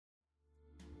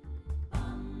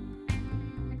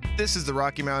This is the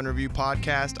Rocky Mountain Review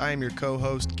podcast. I am your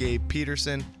co-host, Gabe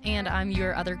Peterson. And I'm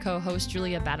your other co-host,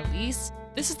 Julia Badalise.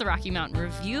 This is the Rocky Mountain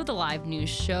Review, the live news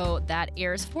show that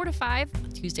airs 4 to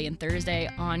 5, Tuesday and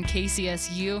Thursday on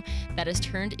KCSU, that is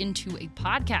turned into a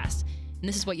podcast. And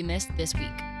this is what you missed this week.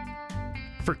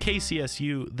 For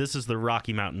KCSU, this is the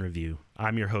Rocky Mountain Review.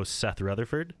 I'm your host, Seth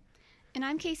Rutherford. And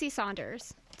I'm Casey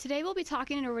Saunders. Today we'll be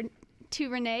talking to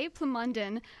Renee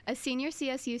Plumunden, a senior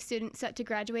CSU student set to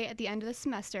graduate at the end of the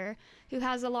semester, who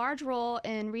has a large role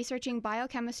in researching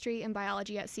biochemistry and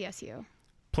biology at CSU.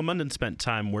 Plumunden spent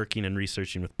time working and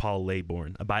researching with Paul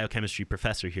Laybourne, a biochemistry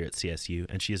professor here at CSU,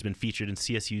 and she has been featured in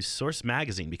CSU's Source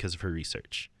magazine because of her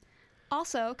research.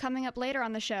 Also, coming up later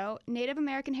on the show, Native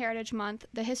American Heritage Month,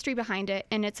 the history behind it,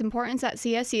 and its importance at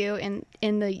CSU and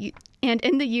in the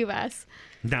U.S.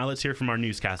 Now let's hear from our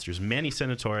newscasters, Manny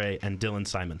Senatore and Dylan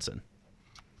Simonson.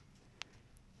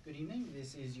 Good evening.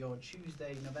 This is your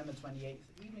Tuesday, November 28th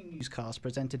evening newscast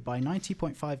presented by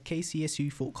 90.5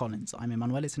 KCSU Fort Collins. I'm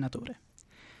Emanuele Senatore.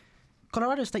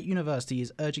 Colorado State University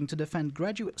is urging to defend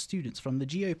graduate students from the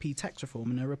GOP tax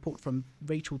reform in a report from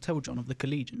Rachel Teljohn of the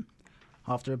Collegian.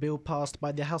 After a bill passed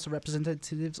by the House of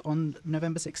Representatives on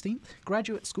November 16th,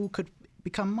 graduate school could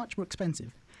become much more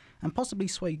expensive and possibly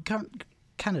sway current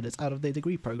candidates out of their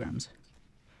degree programs.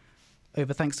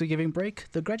 Over Thanksgiving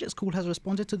break, the graduate school has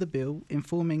responded to the bill,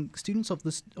 informing students of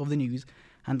the news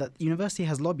and that the university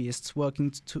has lobbyists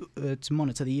working to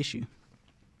monitor the issue.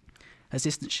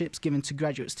 Assistantships given to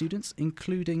graduate students,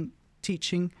 including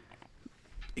teaching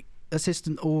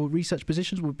assistant or research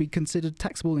positions, would be considered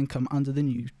taxable income under the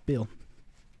new bill.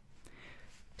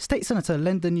 State Senator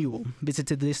Linda Newell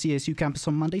visited the CSU campus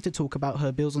on Monday to talk about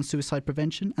her bills on suicide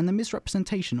prevention and the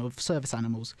misrepresentation of service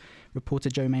animals,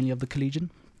 reported Joe Manley of the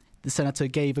Collegian. The senator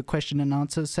gave a question and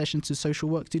answer session to social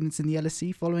work students in the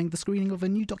LSC following the screening of a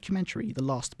new documentary, The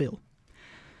Last Bill.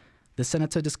 The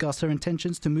senator discussed her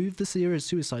intentions to move the serious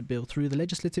suicide bill through the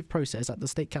legislative process at the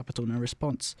state capitol in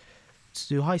response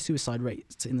to high suicide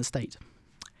rates in the state.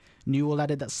 Newell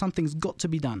added that something's got to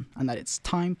be done and that it's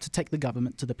time to take the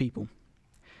government to the people.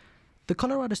 The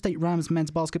Colorado State Rams men's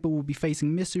basketball will be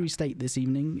facing Missouri State this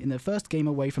evening in their first game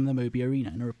away from the Moby Arena,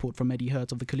 in a report from Eddie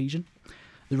Hurt of the Collegian.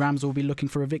 The Rams will be looking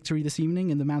for a victory this evening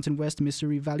in the Mountain West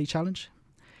Missouri Valley Challenge.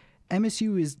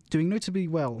 MSU is doing notably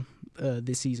well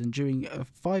this season during a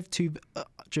 5-2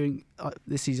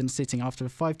 this season sitting after a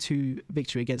 5-2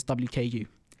 victory against WKU.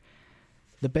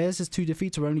 The Bears' 2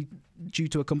 defeats were only due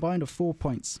to a combined of 4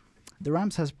 points. The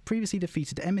Rams has previously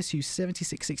defeated MSU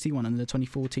 76-61 in the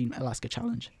 2014 Alaska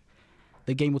Challenge.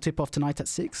 The game will tip off tonight at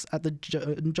 6 at the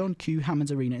John Q.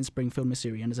 Hammonds Arena in Springfield,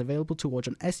 Missouri, and is available to watch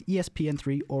on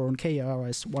ESPN3 or on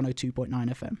KRS 102.9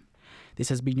 FM. This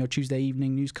has been your Tuesday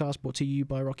evening newscast brought to you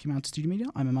by Rocky Mountain Studio Media.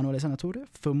 I'm Emanuele Senatore.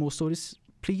 For more stories,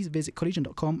 please visit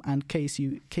collegian.com and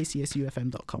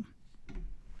kcsufm.com.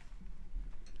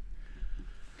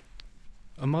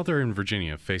 A mother in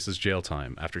Virginia faces jail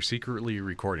time after secretly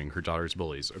recording her daughter's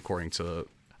bullies, according to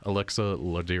Alexa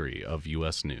Ladiri of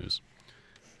U.S. News.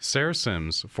 Sarah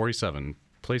Sims, 47,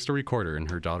 placed a recorder in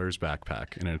her daughter's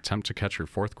backpack in an attempt to catch her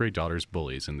fourth-grade daughter's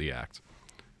bullies in the act.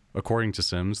 According to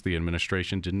Sims, the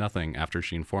administration did nothing after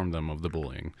she informed them of the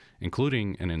bullying,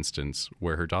 including an instance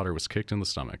where her daughter was kicked in the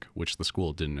stomach, which the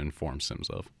school didn't inform Sims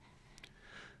of.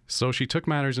 So she took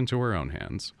matters into her own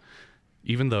hands.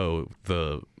 Even though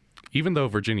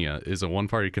Virginia is a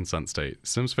one-party consent state,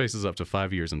 Sims faces up to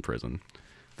 5 years in prison.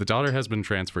 The daughter has been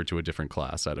transferred to a different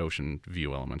class at Ocean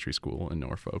View Elementary School in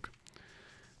Norfolk.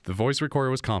 The voice recorder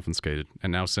was confiscated,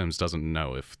 and now Sims doesn't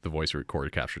know if the voice recorder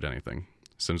captured anything.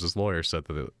 Sims's lawyer said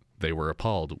that they were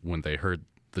appalled when they heard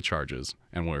the charges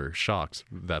and were shocked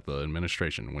that the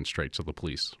administration went straight to the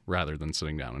police rather than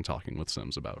sitting down and talking with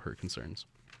Sims about her concerns.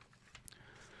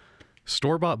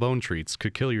 Store-bought bone treats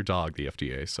could kill your dog, the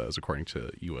FDA says, according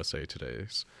to USA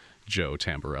Today's Joe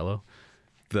Tamburello.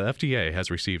 The FDA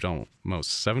has received almost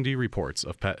 70 reports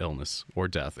of pet illness or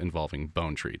death involving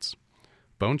bone treats.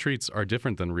 Bone treats are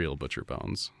different than real butcher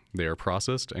bones. They are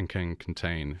processed and can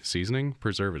contain seasoning,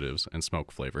 preservatives, and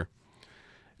smoke flavor.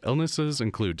 Illnesses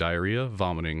include diarrhea,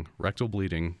 vomiting, rectal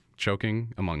bleeding,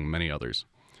 choking, among many others.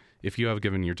 If you have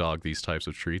given your dog these types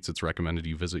of treats, it's recommended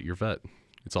you visit your vet.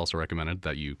 It's also recommended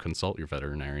that you consult your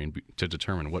veterinarian to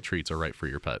determine what treats are right for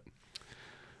your pet.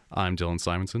 I'm Dylan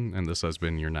Simonson, and this has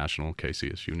been your National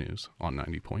KCSU News on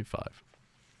 90.5.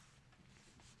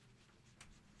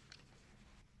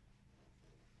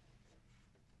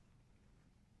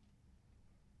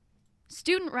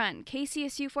 Student run,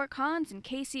 KCSU Fort Collins and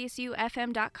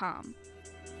KCSUFM.com.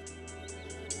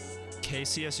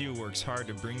 KCSU works hard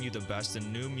to bring you the best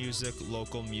in new music,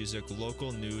 local news,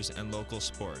 and local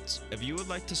sports. If you would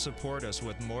like to support us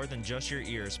with more than just your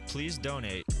ears, please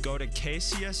donate. Go to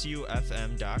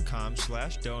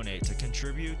kcsufm.com/donate to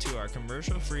contribute to our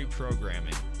commercial-free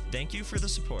programming. Thank you for the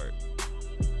support.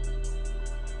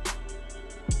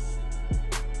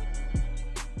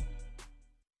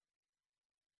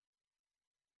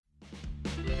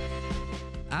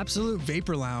 Absolute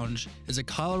Vapor Lounge is a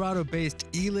Colorado-based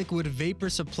e-liquid vapor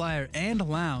supplier and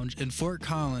lounge in Fort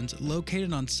Collins,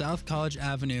 located on South College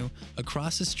Avenue,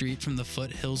 across the street from the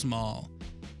Foothills Mall.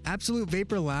 Absolute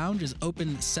Vapor Lounge is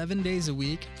open 7 days a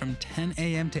week from 10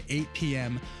 a.m. to 8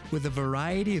 p.m. with a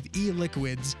variety of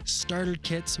e-liquids, starter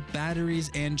kits, batteries,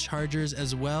 and chargers,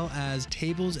 as well as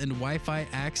tables and Wi-Fi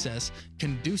access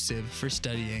conducive for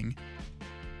studying.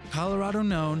 Colorado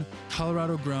known,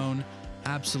 Colorado grown,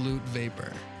 Absolute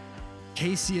Vapor.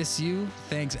 KCSU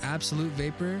thanks Absolute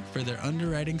Vapor for their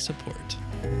underwriting support.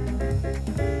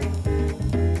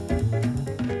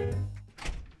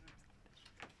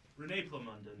 Renee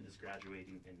Plumondon is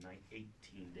graduating in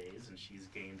 18 days, and she's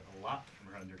gained a lot from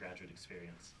her undergraduate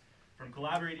experience. From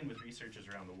collaborating with researchers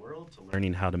around the world to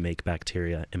learning how to make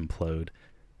bacteria implode.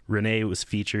 Renee was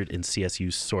featured in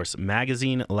CSU's Source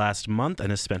magazine last month and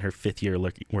has spent her 5th year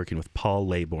working with Paul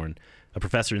Laybourne, a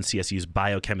professor in CSU's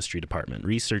biochemistry department,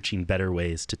 researching better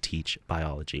ways to teach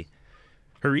biology.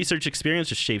 Her research experience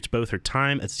has shaped both her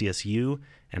time at CSU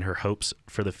and her hopes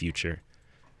for the future.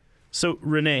 So,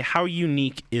 Renee, how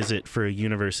unique is it for a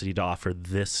university to offer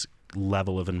this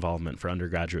level of involvement for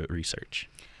undergraduate research?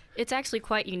 It's actually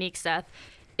quite unique, Seth.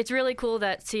 It's really cool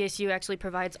that CSU actually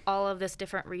provides all of this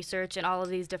different research and all of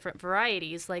these different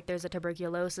varieties. Like there's a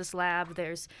tuberculosis lab,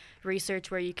 there's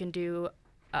research where you can do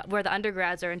where the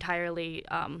undergrads are entirely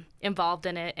involved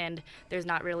in it, and there's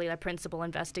not really a principal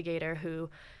investigator who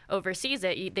oversees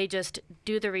it. They just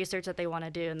do the research that they want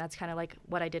to do, and that's kind of like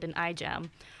what I did in iGEM.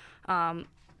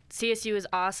 CSU is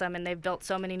awesome, and they've built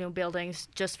so many new buildings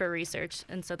just for research,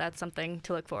 and so that's something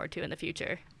to look forward to in the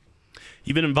future.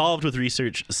 You've been involved with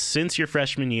research since your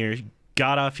freshman year,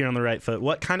 got off here on the right foot.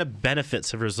 What kind of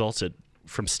benefits have resulted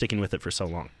from sticking with it for so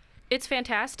long? It's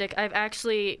fantastic. I've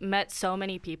actually met so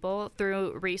many people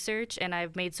through research, and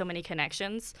I've made so many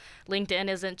connections. LinkedIn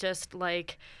isn't just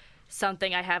like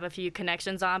something I have a few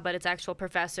connections on, but it's actual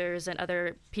professors and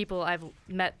other people I've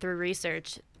met through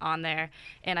research on there,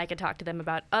 and I can talk to them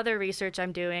about other research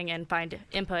I'm doing and find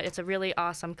input. It's a really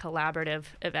awesome collaborative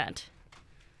event.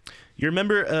 You're a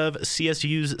member of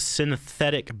CSU's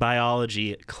Synthetic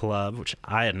Biology Club, which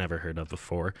I had never heard of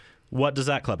before. What does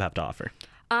that club have to offer?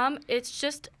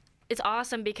 It's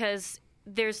awesome because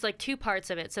there's like two parts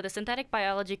of it. So the Synthetic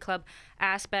Biology Club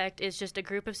aspect is just a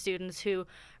group of students who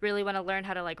really want to learn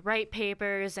how to like write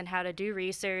papers and how to do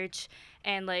research,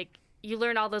 and like you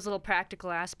learn all those little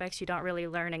practical aspects you don't really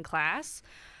learn in class.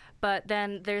 But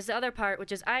then there's the other part,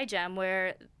 which is iGEM,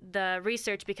 where the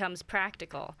research becomes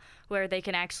practical, where they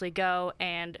can actually go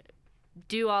and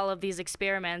do all of these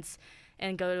experiments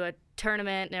and go to a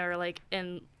tournament or like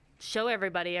and show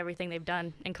everybody everything they've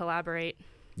done and collaborate.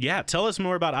 Yeah, tell us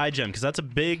more about iGEM, because that's a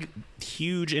big,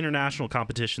 huge international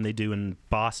competition they do in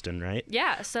Boston, right?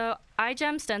 Yeah, so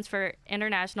iGEM stands for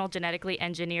International Genetically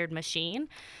Engineered Machine.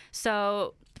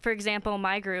 So, for example,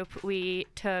 my group, we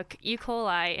took E.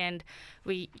 coli and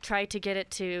we tried to get it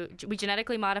to, we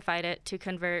genetically modified it to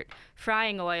convert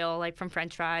frying oil, like from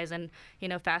French fries and,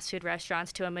 fast food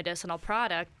restaurants, to a medicinal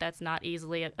product that's not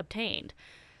easily obtained.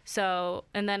 So,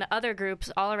 and then other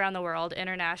groups all around the world,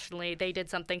 internationally, they did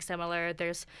something similar.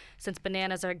 Since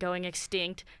bananas are going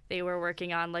extinct, they were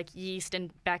working on like yeast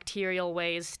and bacterial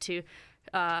ways to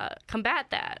combat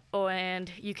that.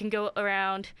 And you can go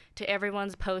around to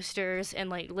everyone's posters and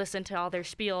like listen to all their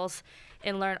spiels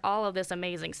and learn all of this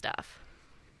amazing stuff.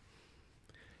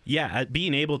 Yeah,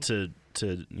 being able to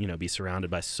be surrounded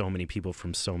by so many people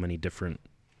from so many different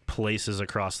places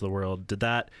across the world,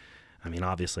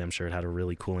 obviously, I'm sure it had a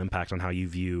really cool impact on how you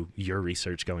view your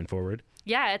research going forward.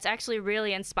 Yeah, it's actually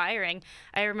really inspiring.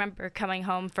 I remember coming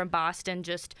home from Boston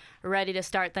just ready to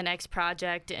start the next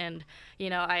project, and,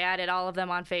 I added all of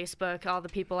them on Facebook, all the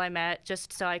people I met,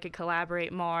 just so I could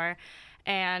collaborate more.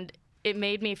 And it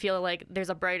made me feel like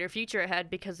there's a brighter future ahead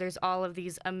because there's all of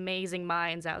these amazing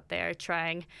minds out there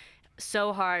trying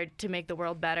so hard to make the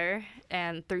world better,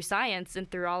 and through science and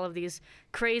through all of these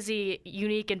crazy,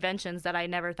 unique inventions that I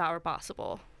never thought were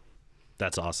possible.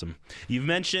 That's awesome. You've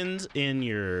mentioned in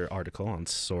your article on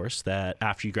Source that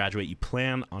after you graduate, you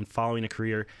plan on following a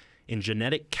career in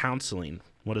genetic counseling.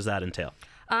 What does that entail?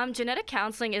 Genetic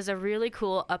counseling is a really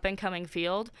cool up-and-coming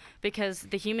field because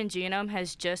the human genome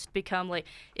has just become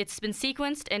it's been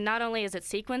sequenced, and not only is it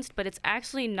sequenced, but it's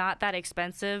actually not that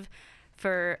expensive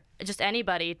for just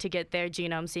anybody to get their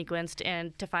genome sequenced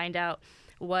and to find out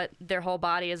what their whole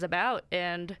body is about,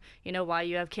 and why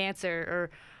you have cancer, or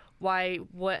why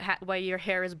your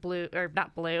hair is blue, or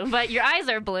not blue, but your eyes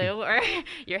are blue, or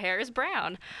your hair is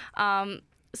brown.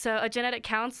 So a genetic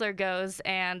counselor goes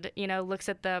and, looks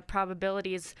at the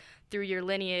probabilities through your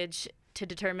lineage to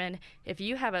determine if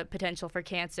you have a potential for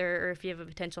cancer or if you have a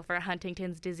potential for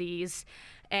Huntington's disease.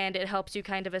 And it helps you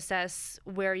kind of assess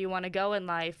where you want to go in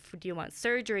life. Do you want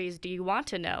surgeries? Do you want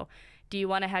to know? Do you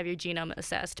want to have your genome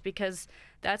assessed? Because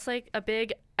that's a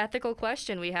big ethical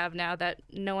question we have now that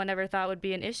no one ever thought would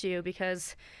be an issue,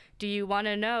 because do you want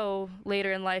to know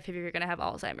later in life if you're going to have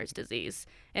Alzheimer's disease,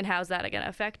 and how's that going to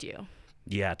affect you?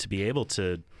 Yeah, to be able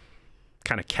to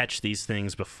kind of catch these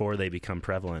things before they become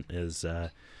prevalent is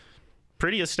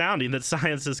pretty astounding that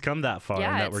science has come that far. Yeah,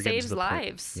 and that it we're getting saves to the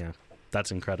lives. Yeah,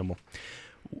 that's incredible.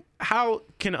 How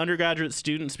can undergraduate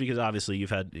students, because obviously you've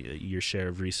had your share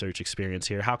of research experience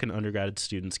here, how can undergraduate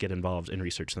students get involved in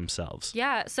research themselves?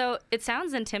 Yeah, so it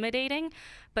sounds intimidating,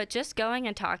 but just going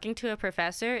and talking to a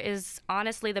professor is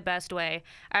honestly the best way.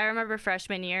 I remember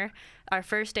freshman year, our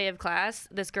first day of class,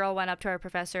 this girl went up to our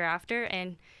professor after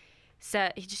and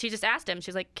she just asked him,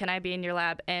 she's like, "Can I be in your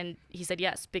lab?" And he said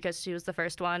yes, because she was the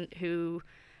first one who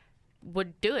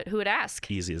would do it, who would ask.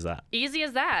 Easy as that. Easy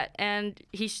as that. And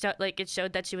it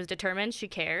showed that she was determined, she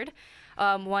cared.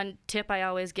 One tip I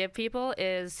always give people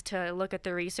is to look at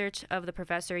the research of the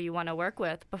professor you want to work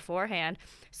with beforehand,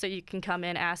 so you can come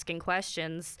in asking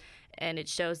questions and it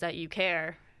shows that you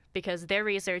care, because their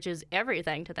research is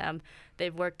everything to them.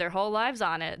 They've worked their whole lives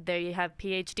on it. They have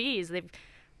PhDs. They've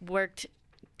worked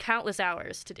countless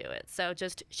hours to do it. So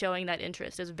just showing that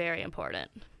interest is very important.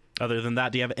 Other than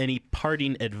that, do you have any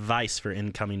parting advice for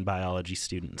incoming biology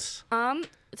students?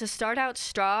 To start out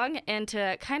strong and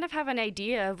to kind of have an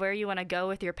idea of where you want to go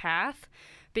with your path,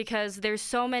 because there's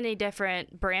so many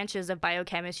different branches of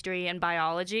biochemistry and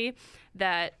biology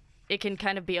that it can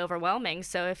kind of be overwhelming.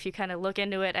 So if you kind of look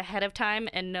into it ahead of time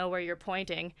and know where you're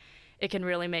pointing, it can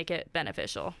really make it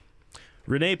beneficial.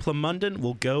 Renee Plamondon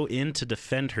will go in to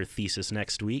defend her thesis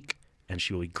next week, and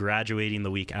she will be graduating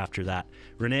the week after that.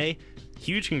 Renee,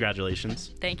 huge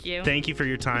congratulations. Thank you. Thank you for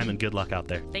your time, and good luck out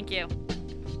there. Thank you.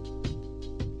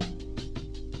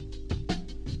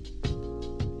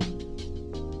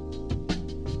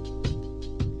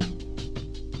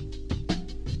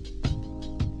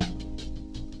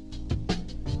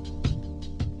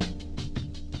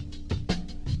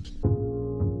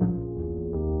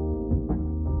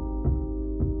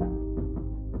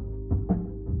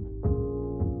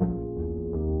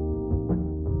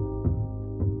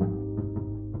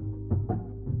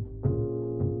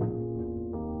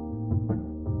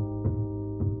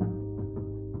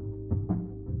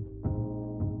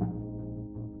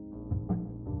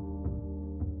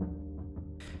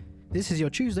 This is your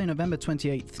Tuesday, November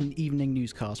 28th evening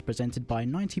newscast presented by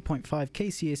 90.5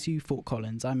 KCSU Fort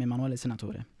Collins. I'm Emanuele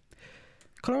Senatore.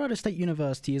 Colorado State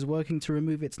University is working to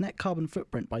remove its net carbon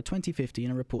footprint by 2050 in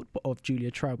a report of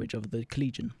Julia Trowbridge of the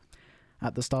Collegian.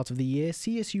 At the start of the year,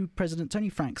 CSU President Tony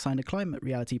Frank signed a climate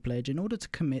reality pledge in order to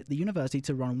commit the university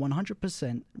to run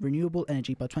 100% renewable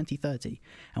energy by 2030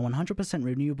 and 100%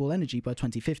 renewable energy by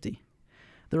 2050.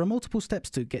 There are multiple steps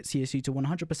to get CSU to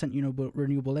 100%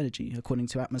 renewable energy, according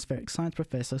to atmospheric science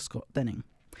professor Scott Denning.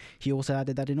 He also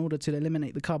added that in order to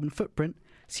eliminate the carbon footprint,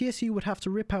 CSU would have to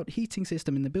rip out heating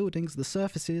system in the buildings, the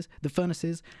surfaces, the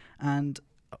furnaces, and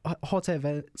hot air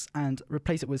vents, and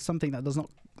replace it with something that does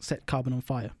not set carbon on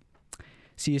fire.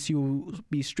 CSU will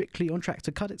be strictly on track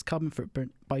to cut its carbon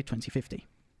footprint by 2050.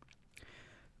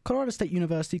 Colorado State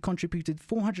University contributed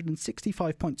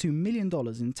 $465.2 million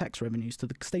in tax revenues to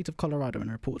the state of Colorado in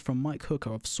a report from Mike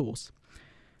Hooker of Source.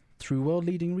 Through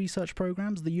world-leading research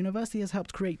programs, the university has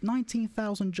helped create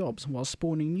 19,000 jobs while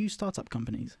spawning new startup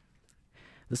companies.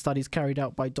 The studies carried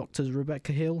out by Drs.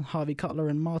 Rebecca Hill, Harvey Cutler,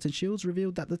 and Martin Shields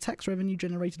revealed that the tax revenue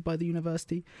generated by the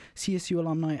university, CSU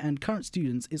alumni, and current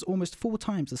students is almost 4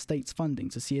 times the state's funding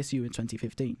to CSU in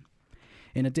 2015.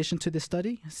 In addition to this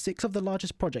study, 6 of the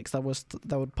largest projects that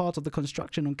were part of the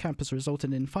construction on campus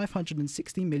resulted in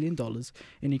 $560 million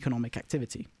in economic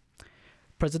activity.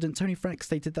 President Tony Frank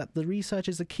stated that the research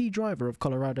is a key driver of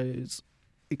Colorado's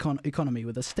economy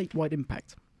with a statewide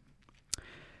impact.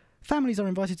 Families are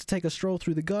invited to take a stroll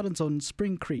through the gardens on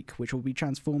Spring Creek, which will be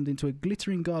transformed into a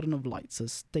glittering garden of lights,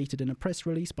 as stated in a press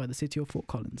release by the city of Fort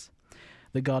Collins.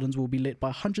 The gardens will be lit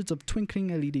by hundreds of twinkling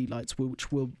LED lights,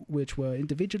 which were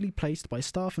individually placed by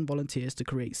staff and volunteers to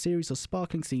create a series of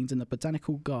sparkling scenes in the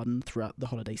botanical garden throughout the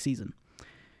holiday season.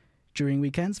 During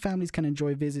weekends, families can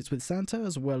enjoy visits with Santa,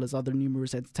 as well as other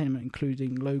numerous entertainment,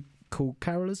 including local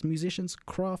carolers, musicians,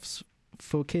 crafts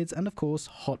for kids, and of course,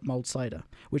 hot mulled cider,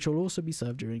 which will also be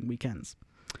served during weekends.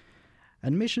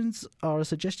 Admissions are a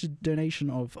suggested donation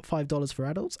of $5 for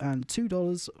adults and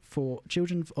 $2 for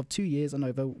children of 2 years and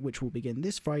over, which will begin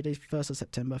this Friday, 1st of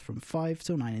September, from 5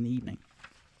 till 9 in the evening.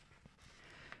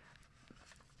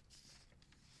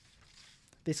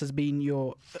 This has been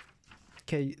your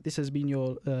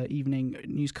evening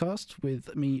newscast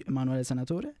with me, Emanuele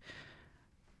Senatore.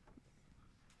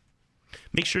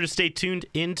 Make sure to stay tuned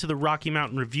into the Rocky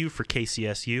Mountain Review for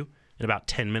KCSU. In about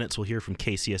 10 minutes, we'll hear from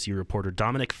KCSU reporter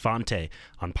Dominic Fonte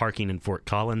on parking in Fort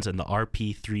Collins and the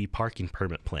RP3 parking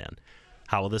permit plan.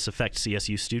 How will this affect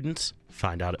CSU students?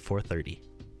 Find out at 4:30.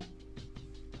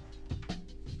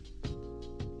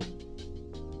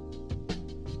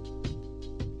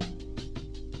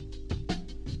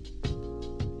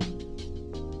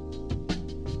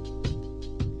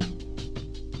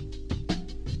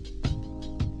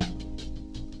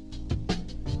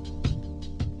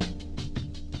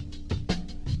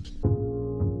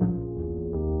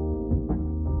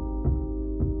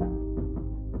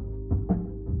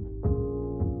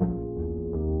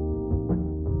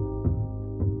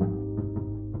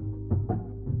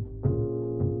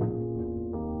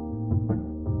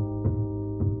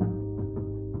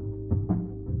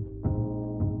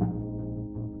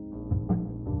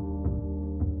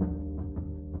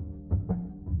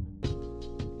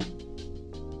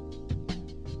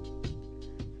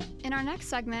 In our next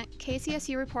segment,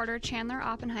 KCSU reporter Chandler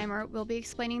Oppenheimer will be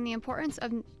explaining the importance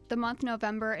of the month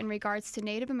November in regards to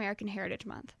Native American Heritage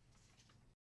Month.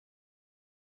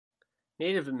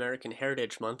 Native American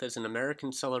Heritage Month is an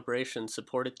American celebration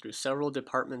supported through several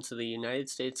departments of the United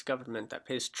States government that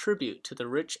pays tribute to the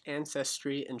rich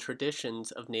ancestry and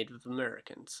traditions of Native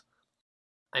Americans.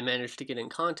 I managed to get in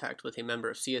contact with a member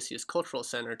of CSU's Cultural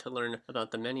Center to learn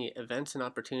about the many events and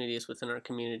opportunities within our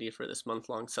community for this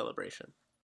month-long celebration.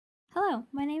 Hello,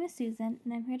 my name is Susan,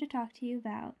 and I'm here to talk to you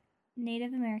about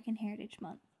Native American Heritage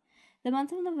Month. The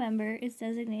month of November is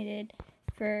designated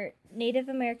for Native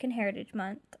American Heritage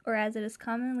Month, or as it is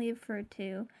commonly referred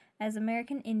to as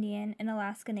American Indian and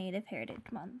Alaska Native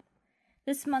Heritage Month.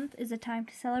 This month is a time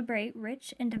to celebrate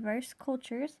rich and diverse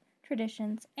cultures,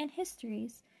 traditions, and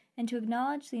histories, and to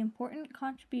acknowledge the important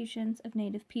contributions of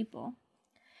Native people.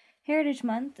 Heritage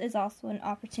Month is also an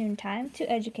opportune time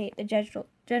to educate the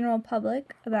general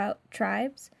public about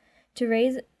tribes, to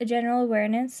raise a general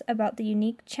awareness about the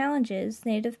unique challenges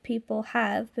Native people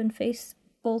have been faced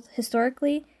both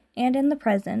historically and in the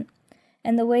present,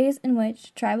 and the ways in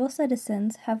which tribal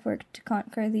citizens have worked to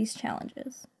conquer these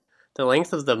challenges. The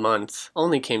length of the month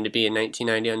only came to be in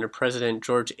 1990 under President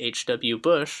George H.W.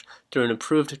 Bush through an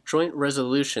approved joint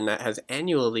resolution that has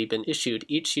annually been issued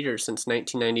each year since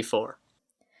 1994.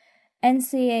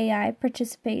 NCAI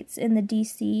participates in the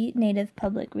D.C. Native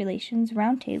Public Relations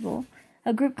Roundtable,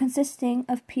 a group consisting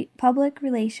of public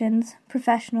relations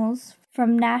professionals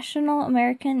from national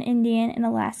American Indian and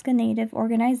Alaska Native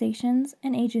organizations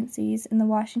and agencies in the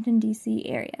Washington, D.C.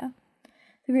 area.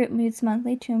 The group meets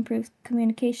monthly to improve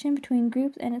communication between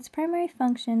groups, and its primary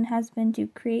function has been to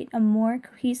create a more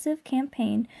cohesive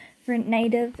campaign for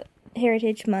Native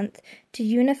Heritage Month to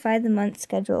unify the month's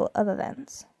schedule of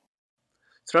events.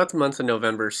 Throughout the month of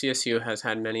November, CSU has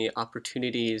had many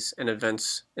opportunities and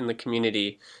events in the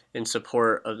community in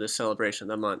support of the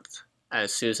celebration of the month,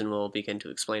 as Susan will begin to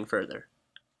explain further.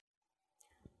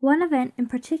 One event in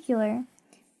particular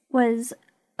was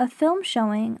a film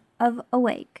showing of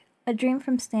Awake, A Dream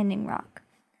from Standing Rock.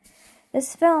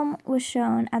 This film was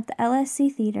shown at the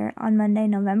LSC Theater on Monday,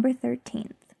 November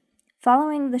 13th.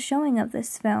 Following the showing of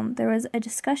this film, there was a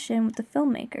discussion with the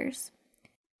filmmakers.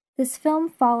 This film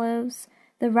follows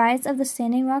the rise of the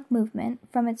Standing Rock movement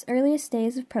from its earliest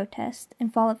days of protest in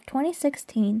fall of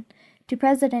 2016 to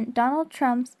President Donald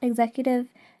Trump's executive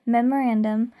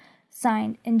memorandum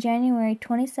signed in January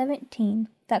 2017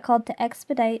 that called to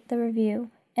expedite the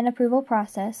review and approval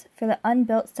process for the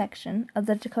unbuilt section of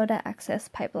the Dakota Access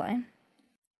Pipeline.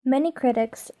 Many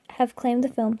critics have claimed the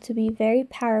film to be very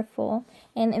powerful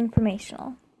and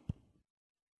informational.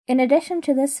 In addition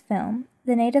to this film,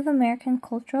 the Native American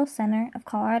Cultural Center of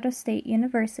Colorado State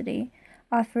University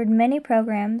offered many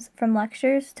programs from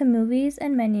lectures to movies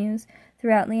and menus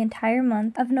throughout the entire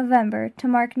month of November to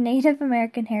mark Native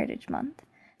American Heritage Month.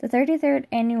 The 33rd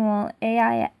annual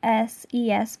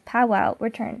AISES Powwow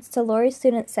returns to Laurie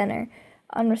Student Center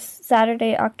on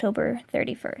Saturday, October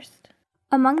 31st.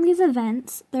 Among these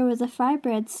events, there was a fry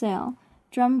bread sale,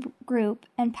 drum group,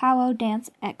 and powwow dance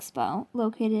expo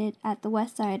located at the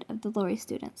west side of the Laurie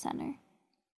Student Center.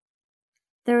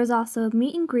 There was also a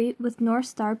meet and greet with North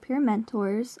Star peer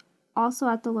mentors, also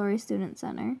at the Laurie Student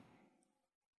Center.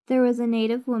 There was a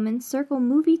Native Women's Circle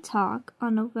movie talk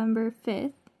on November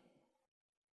 5th,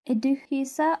 a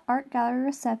Duhisa Art Gallery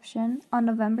reception on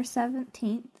November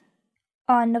 17th.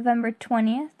 On November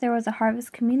 20th, there was a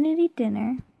Harvest Community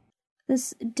Dinner.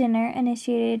 This dinner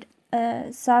initiated a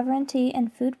sovereignty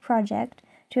and food project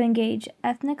to engage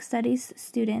ethnic studies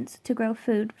students to grow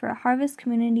food for a Harvest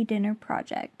Community Dinner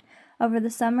project. Over the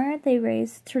summer, they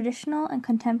raised traditional and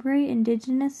contemporary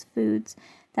indigenous foods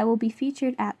that will be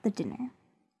featured at the dinner.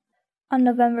 On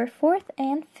November 4th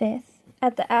and 5th,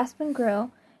 at the Aspen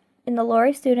Grill in the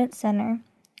Laurie Student Center,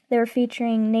 they were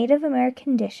featuring Native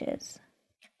American dishes.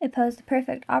 It posed the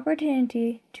perfect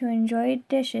opportunity to enjoy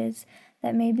dishes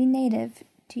that may be native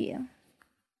to you.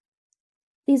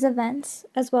 These events,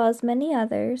 as well as many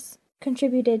others,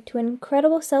 contributed to an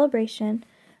incredible celebration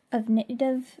of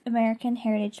Native American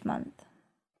Heritage Month.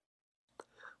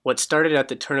 What started at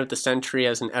the turn of the century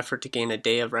as an effort to gain a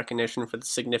day of recognition for the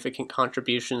significant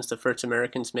contributions the first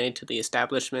Americans made to the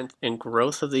establishment and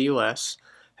growth of the U.S.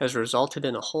 has resulted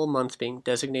in a whole month being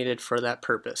designated for that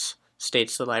purpose,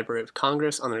 states the Library of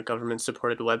Congress on their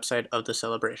government-supported website of the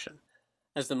celebration.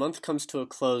 As the month comes to a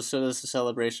close, so does the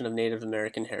celebration of Native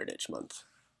American Heritage Month.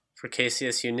 For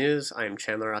KCSU News, I am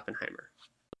Chandler Oppenheimer.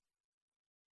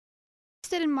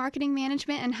 Interested in marketing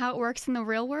management and how it works in the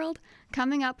real world?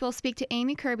 Coming up, we'll speak to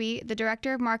Amy Kirby, the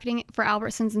Director of Marketing for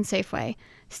Albertsons and Safeway.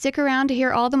 Stick around to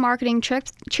hear all the marketing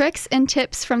tricks and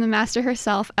tips from the master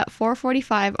herself at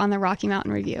 4:45 on the Rocky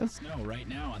Mountain Review. Snow right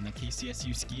now on the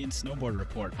KCSU Ski and Snowboard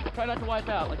Report. Try not to wipe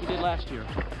out like you did last year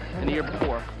and the year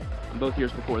before, and both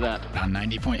years before that. On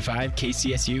 90.5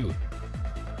 KCSU.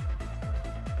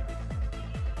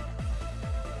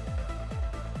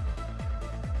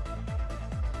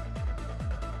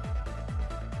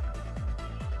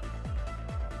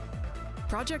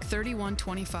 Project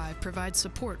 3125 provides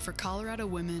support for Colorado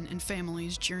women and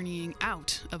families journeying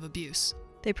out of abuse.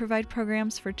 They provide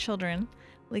programs for children,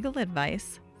 legal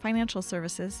advice, financial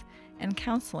services, and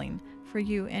counseling for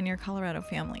you and your Colorado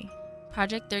family.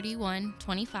 Project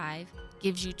 3125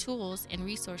 gives you tools and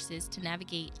resources to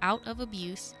navigate out of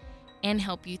abuse and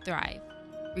help you thrive,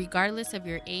 regardless of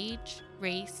your age,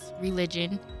 race,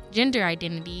 religion, gender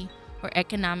identity, or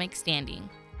economic standing.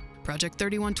 Project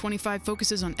 3125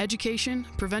 focuses on education,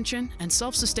 prevention, and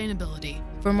self-sustainability.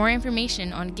 For more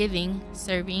information on giving,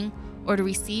 serving, or to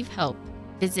receive help,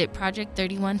 visit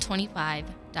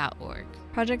project3125.org.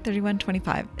 Project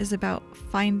 3125 is about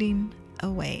finding a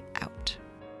way out.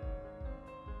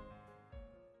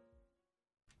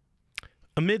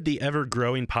 Amid the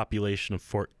ever-growing population of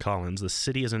Fort Collins, the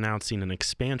city is announcing an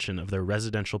expansion of their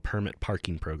residential permit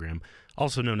parking program,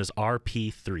 also known as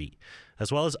RP3,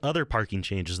 as well as other parking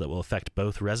changes that will affect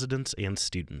both residents and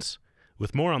students.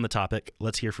 With more on the topic,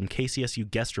 let's hear from KCSU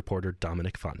guest reporter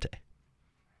Dominic Fonte.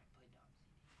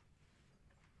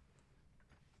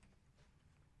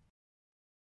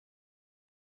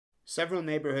 Several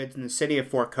neighborhoods in the city of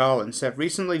Fort Collins have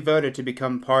recently voted to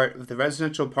become part of the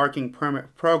residential parking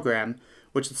permit program,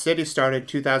 which the city started in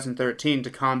 2013 to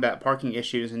combat parking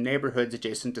issues in neighborhoods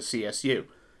adjacent to CSU.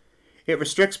 It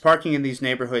restricts parking in these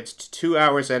neighborhoods to 2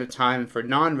 hours at a time for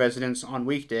non-residents on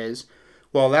weekdays,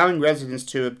 while allowing residents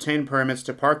to obtain permits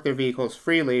to park their vehicles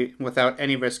freely without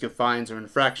any risk of fines or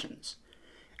infractions.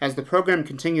 As the program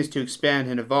continues to expand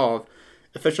and evolve,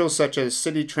 officials such as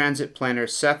City Transit Planner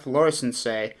Seth Lorison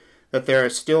say that there are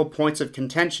still points of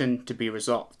contention to be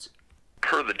resolved.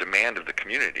 Per the demand of the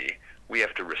community, we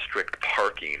have to restrict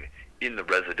parking in the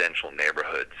residential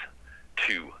neighborhoods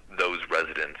to those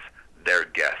residents, their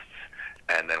guests,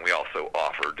 and then we also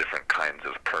offer different kinds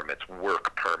of permits,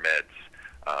 work permits,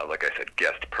 like I said,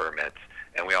 guest permits,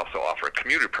 and we also offer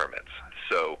commuter permits.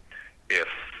 So if,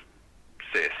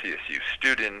 say, a CSU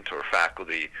student or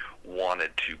faculty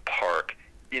wanted to park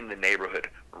in the neighborhood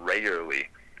regularly,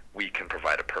 we can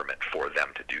provide a permit for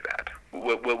them to do that.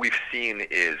 What we've seen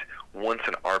is once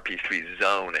an RP3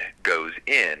 zone goes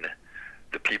in,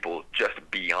 the people just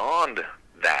beyond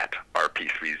that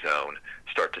RP3 zone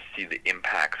start to see the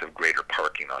impacts of greater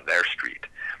parking on their street.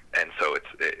 And so it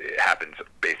happens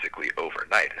basically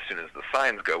overnight. As soon as the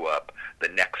signs go up, the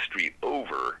next street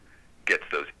over gets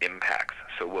those impacts.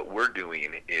 So what we're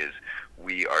doing is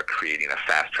we are creating a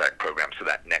fast-track program so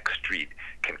that next street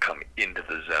can come into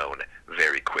the zone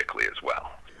very quickly as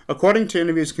well. According to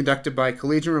interviews conducted by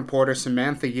Collegian reporter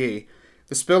Samantha Yee,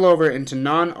 The spillover into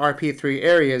non-RP3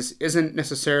 areas isn't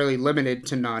necessarily limited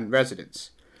to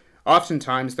non-residents.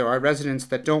 Oftentimes, there are residents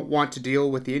that don't want to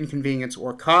deal with the inconvenience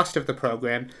or cost of the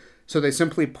program, so they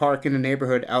simply park in a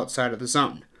neighborhood outside of the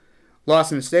zone.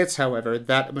 Lawson states, however,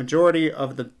 that a majority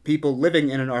of the people living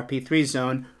in an RP3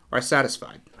 zone are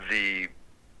satisfied. The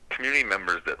community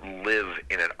members that live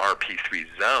in an RP3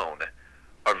 zone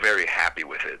are very happy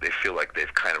with it. They feel like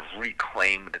they've kind of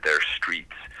reclaimed their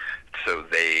streets so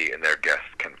they and their guests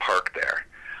can park there.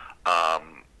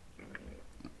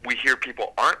 We hear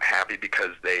people aren't happy because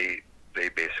they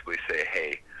basically say,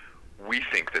 hey, we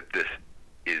think that this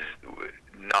is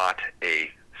not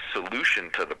a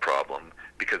solution to the problem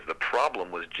because the problem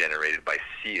was generated by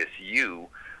CSU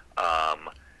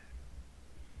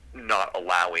not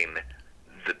allowing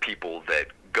the people that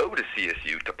go to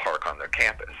CSU to park on their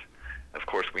campus. Of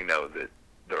course, we know that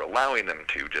they're allowing them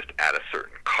to, just at a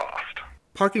certain cost.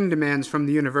 Parking demands from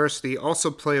the university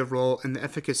also play a role in the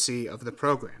efficacy of the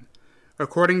program.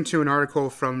 According to an article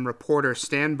from reporter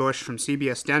Stan Bush from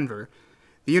CBS Denver,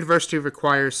 the university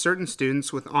requires certain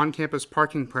students with on-campus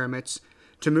parking permits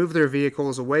to move their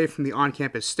vehicles away from the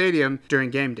on-campus stadium during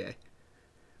game day.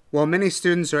 While many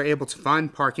students are able to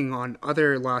find parking on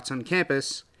other lots on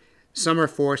campus, some are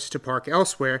forced to park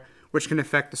elsewhere, which can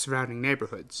affect the surrounding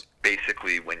neighborhoods.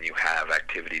 Basically, when you have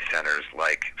activity centers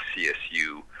like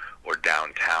CSU or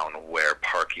downtown where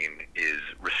parking is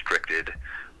restricted,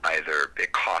 either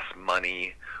it costs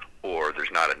money or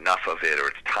there's not enough of it or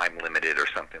it's time limited or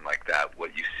something like that,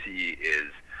 what you see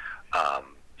is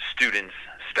students,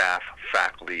 staff,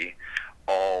 faculty,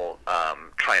 all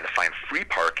trying to find free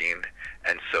parking,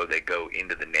 and so they go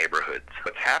into the neighborhoods.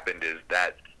 What's happened is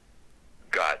that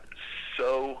got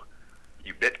so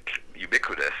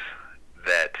ubiquitous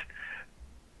that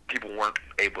people weren't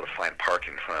able to find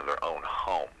parking in front of their own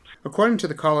homes. According to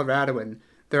the Coloradoan,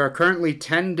 there are currently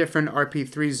 10 different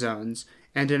RP3 zones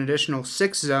and an additional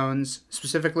 6 zones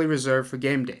specifically reserved for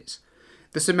game days.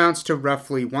 This amounts to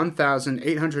roughly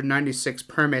 1,896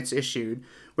 permits issued,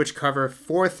 which cover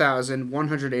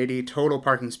 4,180 total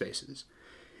parking spaces.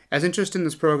 As interest in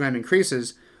this program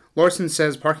increases, Lawson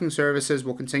says parking services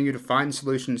will continue to find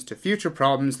solutions to future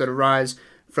problems that arise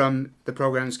from the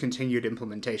program's continued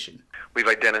implementation. We've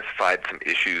identified some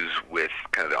issues with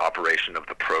kind of the operation of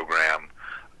the program.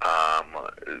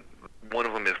 One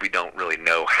of them is we don't really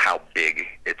know how big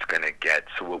it's going to get,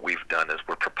 so what we've done is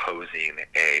we're proposing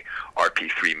a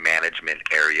RP3 management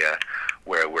area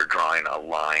where we're drawing a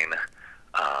line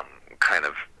kind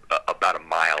of about a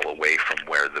mile away from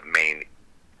where the main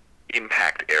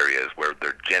impact areas where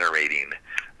they're generating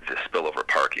the spillover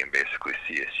parking, basically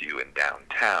CSU and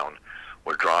downtown.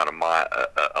 We're drawing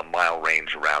a mile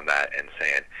range around that and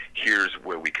saying, here's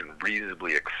where we can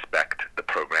reasonably expect the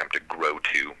program to grow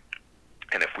to.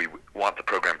 And if we want the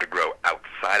program to grow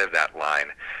outside of that line,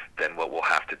 then what we'll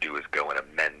have to do is go and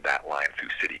amend that line through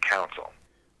City Council.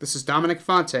 This is Dominic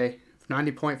Fonte of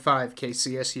 90.5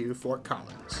 KCSU, Fort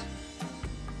Collins.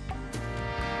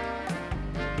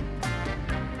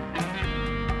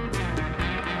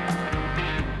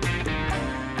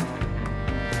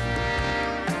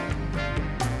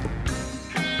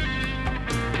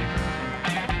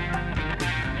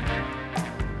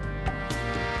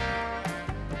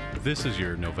 This is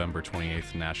your November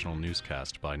 28th national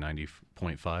newscast by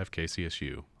 90.5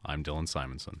 KCSU. I'm Dylan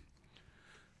Simonson.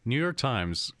 New York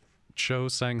Times, Cho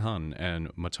Sang-hun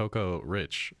and Motoko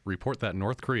Rich report that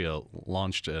North Korea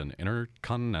launched an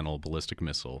intercontinental ballistic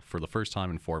missile for the first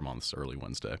time in 4 months early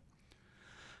Wednesday.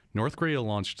 North Korea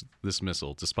launched this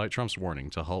missile despite Trump's warning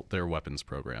to halt their weapons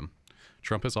program.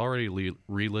 Trump has already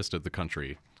relisted the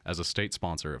country as a state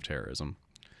sponsor of terrorism.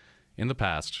 In the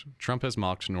past, Trump has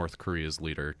mocked North Korea's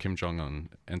leader, Kim Jong-un,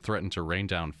 and threatened to rain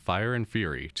down fire and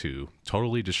fury to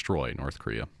totally destroy North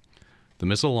Korea. The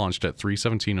missile launched at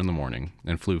 3:17 in the morning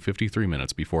and flew 53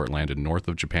 minutes before it landed north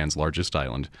of Japan's largest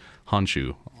island,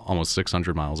 Honshu, almost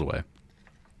 600 miles away.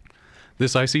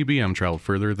 This ICBM traveled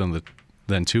further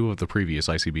than 2 of the previous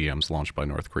ICBMs launched by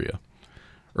North Korea.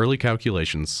 Early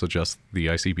calculations suggest the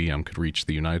ICBM could reach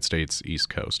the United States East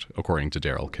Coast, according to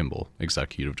Daryl Kimball,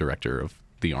 executive director of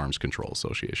the Arms Control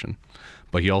Association.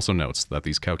 But he also notes that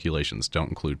these calculations don't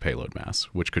include payload mass,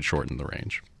 which could shorten the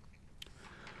range.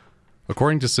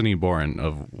 According to Sidney Boren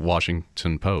of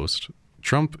Washington Post,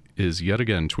 Trump is yet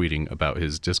again tweeting about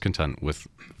his discontent with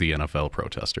the NFL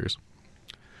protesters.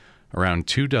 Around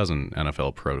 24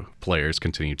 NFL players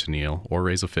continue to kneel or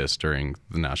raise a fist during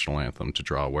the national anthem to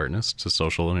draw awareness to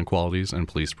social inequalities and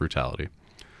police brutality.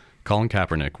 Colin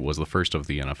Kaepernick was the first of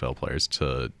the NFL players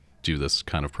to do this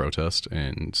kind of protest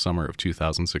in summer of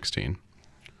 2016.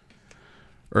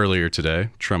 Earlier today,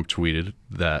 Trump tweeted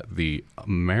that the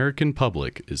American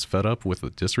public is fed up with the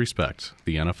disrespect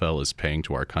the NFL is paying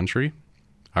to our country,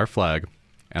 our flag,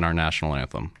 and our national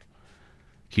anthem.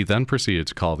 He then proceeded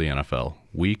to call the NFL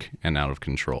weak and out of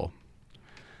control.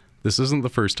 This isn't the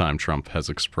first time Trump has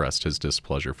expressed his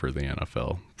displeasure for the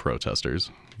NFL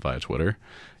protesters via Twitter,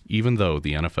 even though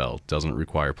the NFL doesn't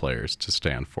require players to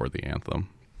stand for the anthem.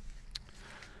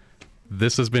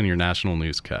 This has been your national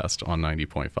newscast on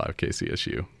 90.5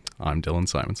 KCSU. I'm Dylan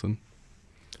Simonson.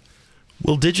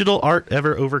 Will digital art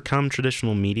ever overcome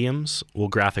traditional mediums? Will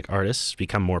graphic artists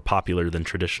become more popular than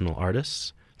traditional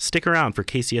artists? Stick around for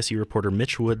KCSU reporter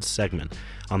Mitch Wood's segment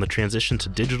on the transition to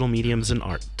digital mediums in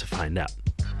art to find out.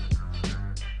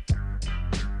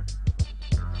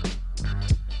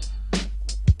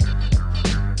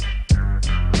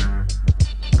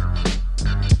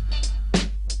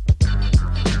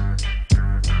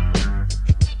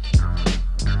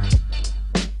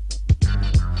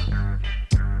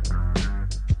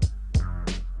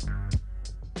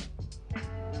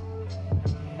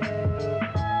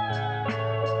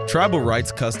 Tribal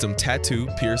Rights Custom Tattoo,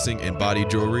 Piercing, and Body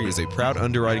Jewelry is a proud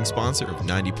underwriting sponsor of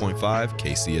 90.5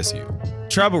 KCSU.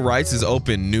 Tribal Rights is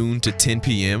open noon to 10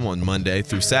 p.m. on Monday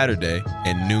through Saturday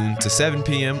and noon to 7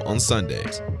 p.m. on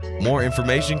Sundays. More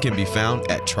information can be found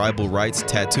at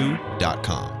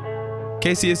tribalrightstattoo.com.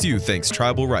 KCSU thanks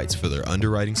Tribal Rights for their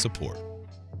underwriting support.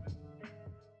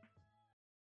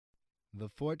 The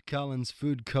Fort Collins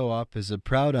Food Co-op is a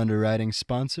proud underwriting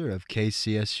sponsor of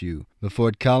KCSU. The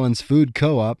Fort Collins Food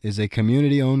Co-op is a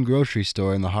community-owned grocery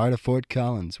store in the heart of Fort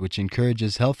Collins, which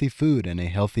encourages healthy food and a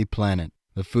healthy planet.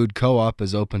 The Food Co-op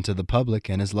is open to the public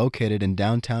and is located in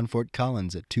downtown Fort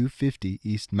Collins at 250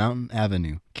 East Mountain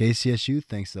Avenue. KCSU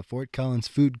thanks the Fort Collins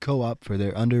Food Co-op for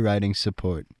their underwriting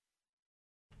support.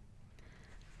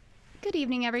 Good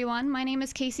evening, everyone. My name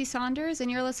is Casey Saunders,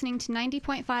 and you're listening to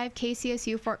 90.5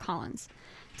 KCSU Fort Collins.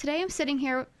 Today, I'm sitting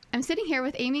here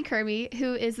with Amy Kirby,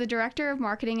 who is the Director of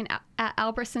Marketing at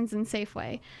Albertsons and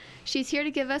Safeway. She's here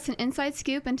to give us an inside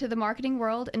scoop into the marketing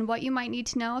world and what you might need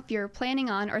to know if you're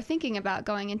planning on or thinking about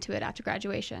going into it after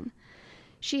graduation.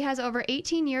 She has over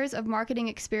 18 years of marketing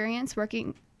experience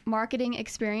working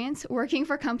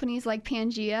for companies like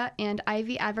Pangea and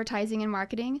Ivy Advertising and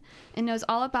Marketing, and knows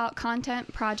all about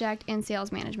content, project, and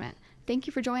sales management. Thank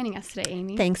you for joining us today,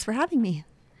 Amy. Thanks for having me.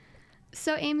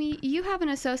 So, Amy, you have an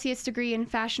associate's degree in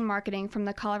fashion marketing from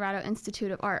the Colorado Institute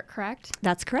of Art, correct?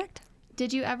 That's correct.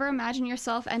 Did you ever imagine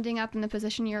yourself ending up in the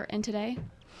position you're in today?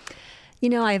 You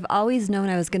know, I've always known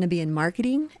I was going to be in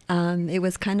marketing. It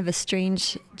was kind of a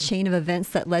strange chain of events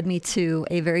that led me to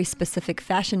a very specific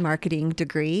fashion marketing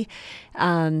degree.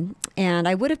 And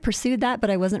I would have pursued that,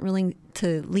 but I wasn't willing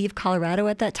to leave Colorado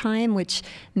at that time, which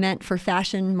meant for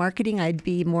fashion marketing, I'd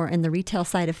be more in the retail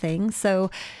side of things. So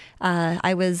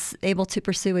I was able to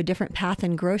pursue a different path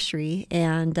in grocery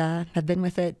and have been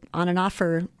with it on and off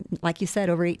for, like you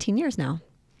said, over 18 years now.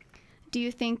 Do you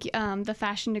think the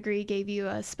fashion degree gave you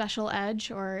a special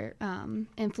edge or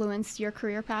influenced your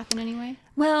career path in any way?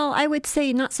 Well, I would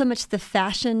say not so much the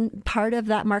fashion part of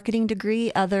that marketing degree,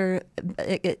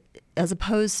 as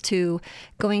opposed to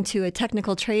going to a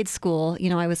technical trade school. You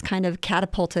know, I was kind of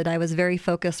catapulted. I was very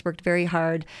focused, worked very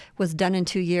hard, was done in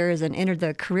 2 years, and entered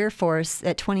the career force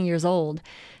at 20 years old.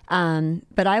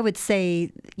 But I would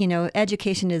say, you know,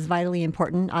 education is vitally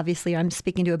important. Obviously, I'm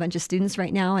speaking to a bunch of students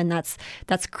right now, and that's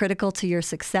critical to your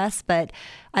success. But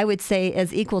I would say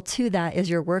as equal to that is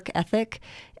your work ethic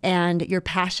and your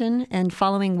passion and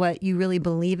following what you really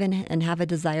believe in and have a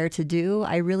desire to do.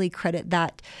 I really credit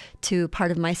that to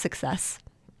part of my success.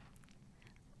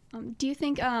 Do you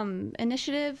think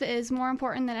initiative is more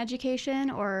important than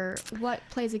education, or what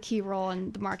plays a key role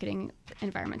in the marketing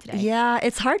environment today? Yeah,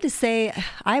 it's hard to say.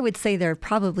 I would say they're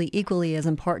probably equally as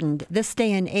important. This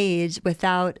day and age,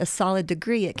 without a solid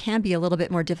degree, it can be a little bit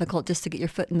more difficult just to get your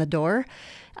foot in the door.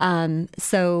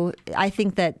 So I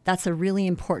think that that's a really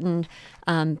important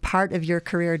part of your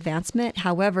career advancement.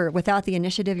 However, without the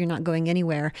initiative, you're not going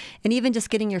anywhere. And even just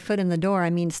getting your foot in the door, I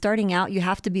mean, starting out, you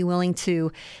have to be willing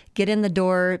to get in the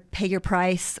door, pay your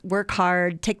price, work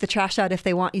hard, take the trash out if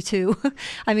they want you to.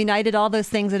 I mean, I did all those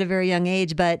things at a very young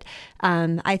age, but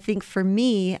I think for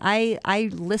me, I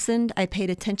listened, I paid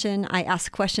attention, I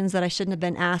asked questions that I shouldn't have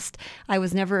been asked. I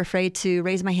was never afraid to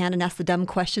raise my hand and ask the dumb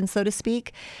questions, so to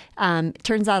speak.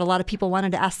 Turns out a lot of people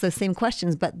wanted to ask those same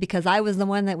questions, but because I was the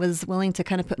one that was willing to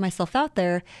kind of put myself out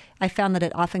there, I found that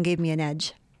it often gave me an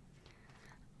edge.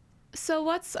 So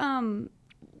what's one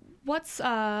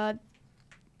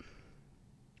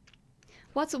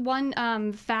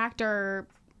fact or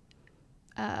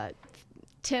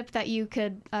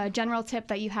general tip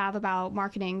that you have about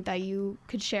marketing that you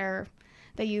could share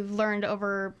that you've learned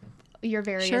over your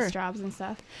various jobs and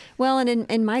stuff? Well, and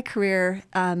in my career,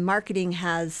 marketing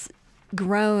has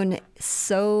grown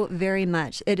so very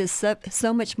much. It is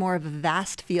so much more of a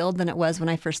vast field than it was when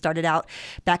I first started out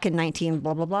back in 19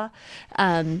 blah, blah, blah.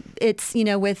 It's,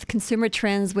 with consumer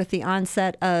trends, with the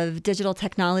onset of digital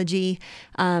technology,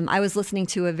 I was listening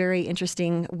to a very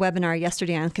interesting webinar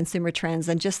yesterday on consumer trends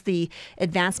and just the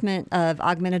advancement of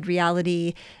augmented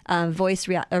reality, voice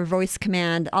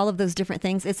command, all of those different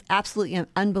things. It's absolutely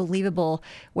unbelievable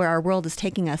where our world is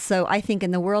taking us. So I think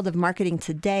in the world of marketing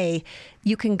today,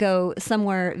 you can go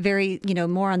somewhere very,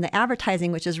 more on the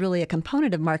advertising, which is really a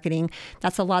component of marketing.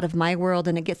 That's a lot of my world,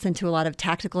 and it gets into a lot of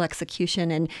tactical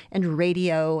execution and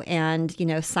radio and,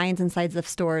 signs inside of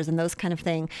stores and those kind of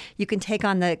thing. You can take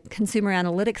on the consumer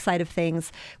analytics side of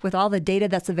things with all the data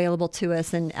that's available to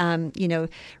us and,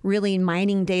 really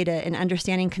mining data and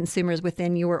understanding consumers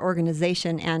within your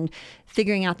organization and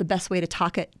figuring out the best way to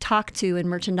talk to and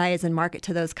merchandise and market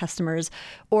to those customers,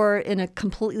 or in a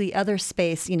completely other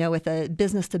space, with a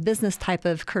business to business type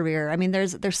of career. I mean,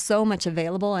 there's so much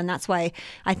available, and that's why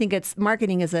I think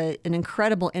marketing is an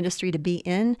incredible industry to be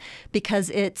in,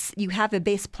 because you have a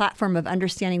base platform of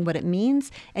understanding what it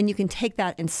means, and you can take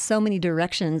that in so many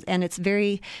directions. And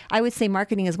I would say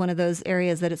marketing is one of those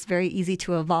areas that it's very easy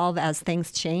to evolve as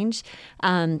things change.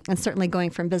 And certainly going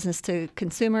from business to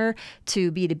consumer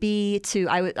to B2B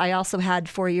I also had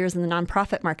 4 years in the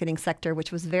nonprofit marketing sector,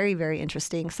 which was very, very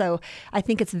interesting. So I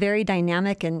think it's very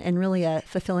dynamic and really a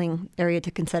fulfilling area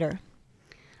to consider.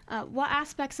 What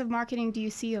aspects of marketing do you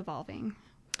see evolving?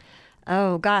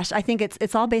 Oh, gosh, I think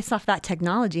it's all based off that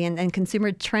technology and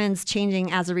consumer trends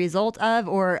changing as a result of,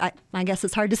 or I guess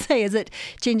it's hard to say, is it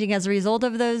changing as a result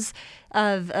of those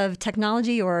of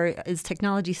technology, or is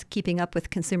technology keeping up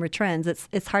with consumer trends?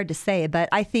 It's hard to say, but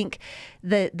I think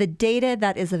the data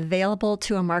that is available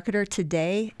to a marketer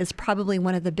today is probably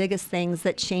one of the biggest things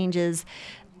that changes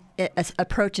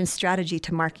approach and strategy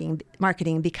to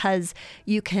marketing, because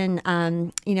you can,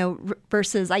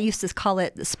 versus I used to call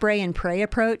it the spray and pray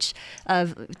approach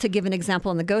to give an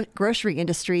example in the grocery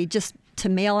industry, just to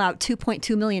mail out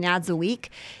 2.2 million ads a week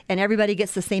and everybody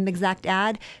gets the same exact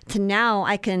ad, to now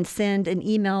I can send an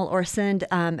email or send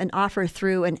an offer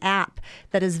through an app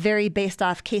that is very based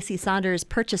off Casey Saunders'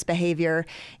 purchase behavior.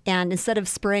 And instead of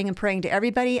spraying and praying to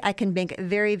everybody, I can make it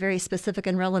very, very specific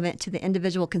and relevant to the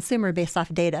individual consumer based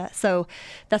off data. So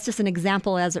that's just an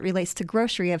example as it relates to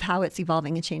grocery of how it's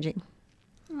evolving and changing.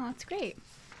 Oh, that's great.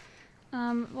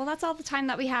 Well, that's all the time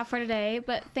that we have for today,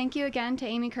 but thank you again to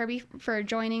Amy Kirby for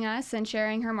joining us and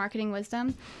sharing her marketing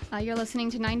wisdom. You're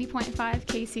listening to 90.5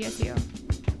 KCSU.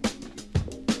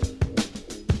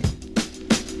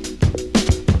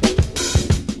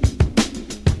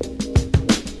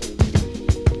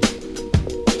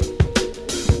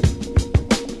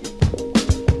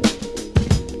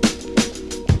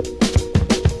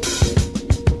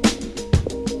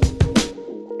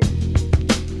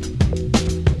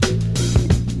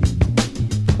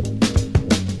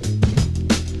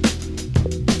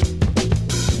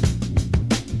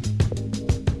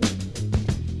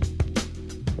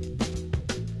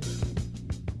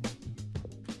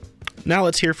 Now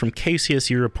let's hear from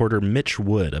KCSU reporter Mitch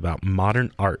Wood about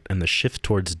modern art and the shift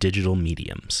towards digital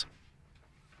mediums.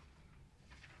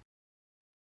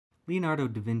 Leonardo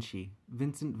da Vinci,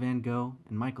 Vincent van Gogh,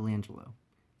 and Michelangelo.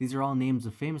 These are all names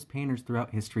of famous painters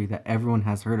throughout history that everyone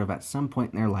has heard of at some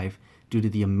point in their life due to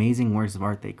the amazing works of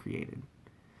art they created.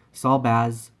 Saul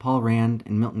Bass, Paul Rand,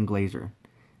 and Milton Glaser.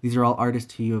 These are all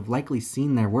artists who you have likely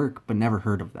seen their work but never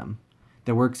heard of them.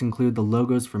 Their works include the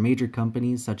logos for major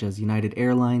companies such as United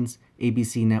Airlines,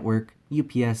 ABC Network,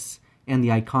 UPS, and the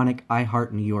iconic I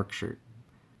Heart New York shirt.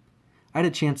 I had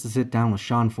a chance to sit down with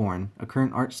Sean Foran, a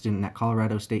current art student at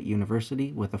Colorado State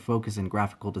University with a focus in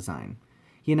graphical design.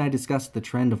 He and I discussed the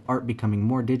trend of art becoming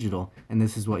more digital, and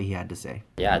this is what he had to say.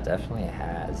 Yeah, it definitely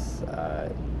has,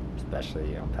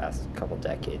 especially past couple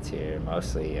decades here.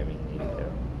 Mostly,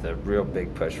 the real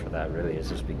big push for that really is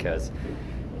just because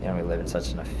we live in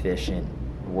such an efficient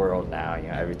world now.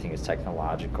 Everything is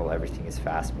technological, everything is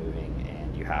fast moving,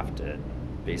 and you have to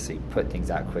basically put things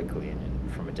out quickly.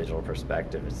 And from a digital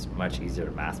perspective, it's much easier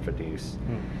to mass produce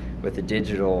with a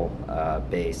digital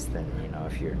base than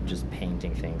if you're just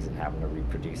painting things and having to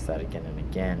reproduce that again and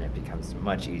again. It becomes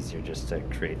much easier just to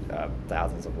create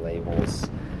thousands of labels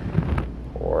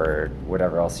or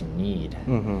whatever else you need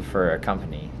for a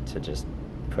company to just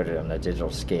put it on a digital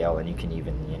scale, and you can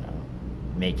even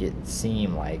make it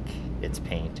seem like it's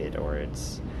painted or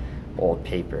it's old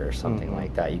paper or something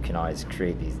like that, you can always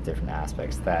create these different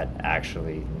aspects that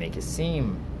actually make it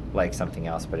seem like something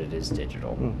else, but it is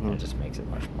digital. And it just makes it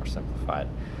much more simplified.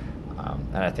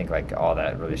 And I think like all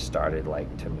that really started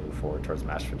like to move forward towards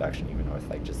mass production, even with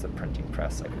like just the printing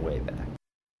press like way back.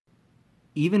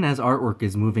 Even as artwork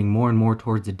is moving more and more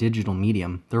towards a digital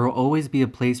medium, there will always be a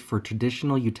place for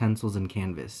traditional utensils and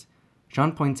canvas.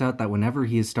 Sean points out that whenever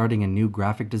he is starting a new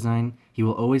graphic design, he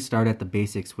will always start at the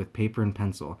basics with paper and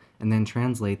pencil, and then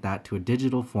translate that to a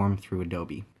digital form through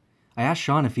Adobe. I asked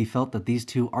Sean if he felt that these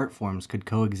two art forms could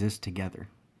coexist together.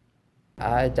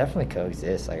 Definitely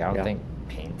coexist. Like, I don't think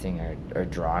painting or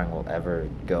drawing will ever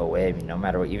go away. I mean, no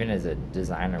matter what, even as a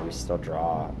designer, we still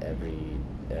draw every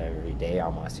day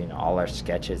almost. You know, all our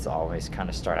sketches always kind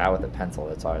of start out with a pencil.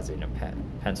 That's always, you know,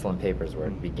 pencil and paper is where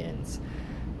it begins.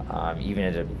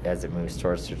 Even as it moves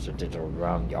towards a digital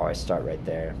realm, you always start right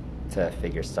there to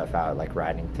figure stuff out, like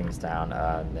writing things down,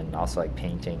 and then also like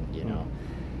painting, you know.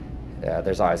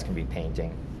 There's always going to be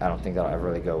painting. I don't think that'll ever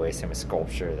really go away. Same with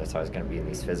sculpture. That's always going to be in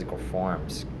these physical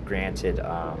forms. Granted,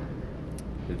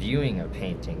 the viewing of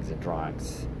paintings and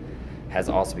drawings has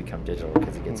also become digital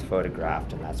because it gets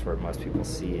photographed, and that's where most people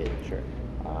see it. Sure.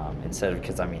 Instead of,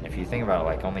 because I mean, if you think about it,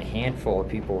 like only a handful of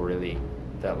people really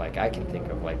that like I can think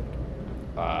of like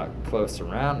close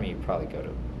around me probably go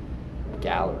to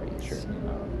galleries, you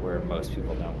know, where most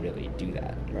people don't really do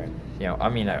that. Right. You know, I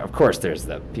mean, of course, there's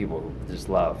the people who just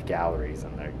love galleries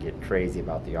and they get crazy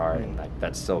about the art, and like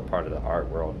that's still part of the art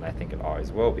world, and I think it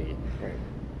always will be. Right.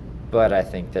 But I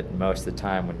think that most of the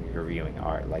time when you're viewing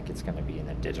art, like it's going to be in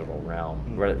the digital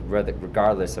realm,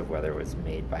 regardless of whether it was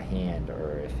made by hand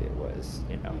or if it was,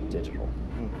 you know, digital.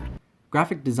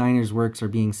 Graphic designers' works are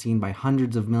being seen by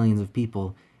hundreds of millions of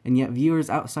people, and yet viewers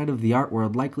outside of the art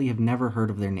world likely have never heard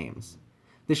of their names.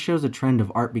 This shows a trend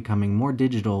of art becoming more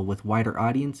digital with wider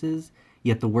audiences,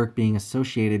 yet the work being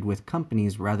associated with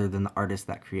companies rather than the artist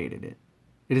that created it.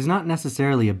 It is not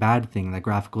necessarily a bad thing that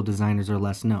graphical designers are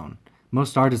less known.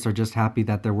 Most artists are just happy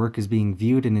that their work is being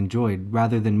viewed and enjoyed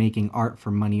rather than making art for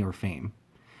money or fame.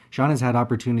 Sean has had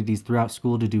opportunities throughout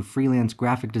school to do freelance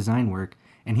graphic design work,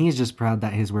 and he is just proud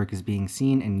that his work is being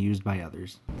seen and used by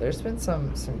others. There's been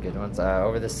some good ones.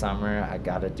 Over the summer, I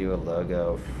got to do a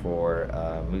logo for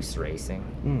Moose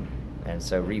Racing, and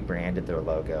so rebranded their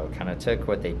logo. Kind of took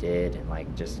what they did and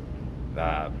like just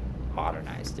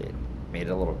modernized it, made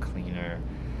it a little cleaner,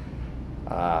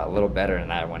 a little better, and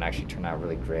that one actually turned out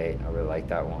really great. I really like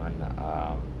that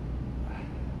one.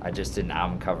 I just did an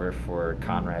album cover for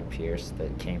Conrad Pierce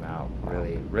that came out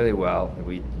really well.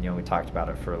 We talked about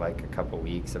it for like a couple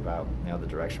weeks about, you know, the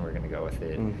direction we're going to go with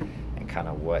it, and kind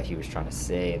of what he was trying to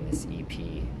say in this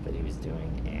EP that he was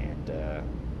doing,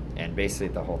 and basically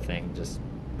the whole thing just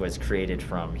was created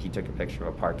from, he took a picture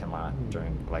of a parking lot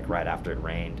during like right after it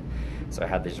rained, so I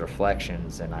had these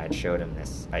reflections, and I had showed him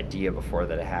this idea before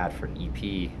that I had for an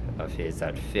EP of his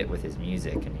that fit with his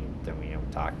music, and then we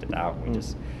talked it out, and we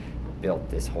just built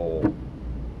this whole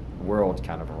world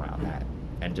kind of around that,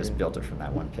 and just built it from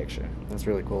that one picture. That's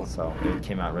really cool. So it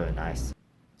came out really nice.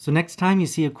 So next time you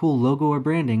see a cool logo or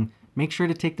branding, make sure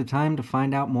to take the time to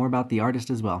find out more about the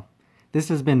artist as well. This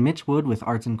has been Mitch Wood with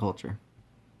Arts and Culture.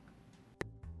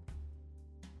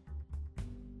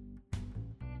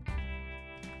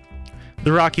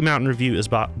 The Rocky Mountain Review is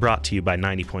brought to you by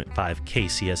 90.5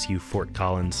 KCSU Fort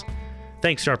Collins.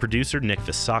 Thanks to our producer, Nick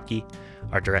Visaki,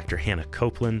 our director, Hannah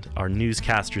Copeland, our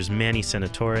newscasters, Manny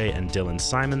Senatore and Dylan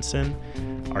Simonson,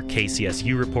 our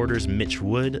KCSU reporters, Mitch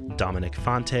Wood, Dominic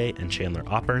Fonte, and Chandler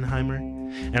Oppenheimer,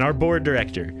 and our board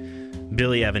director,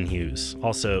 Billy Evan Hughes.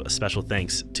 Also, a special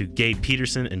thanks to Gabe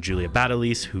Peterson and Julia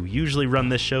Badalise, who usually run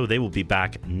this show. They will be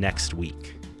back next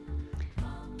week.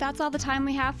 That's all the time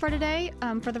we have for today.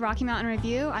 For the Rocky Mountain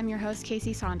Review, I'm your host,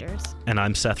 Casey Saunders. And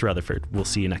I'm Seth Rutherford. We'll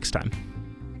see you next time.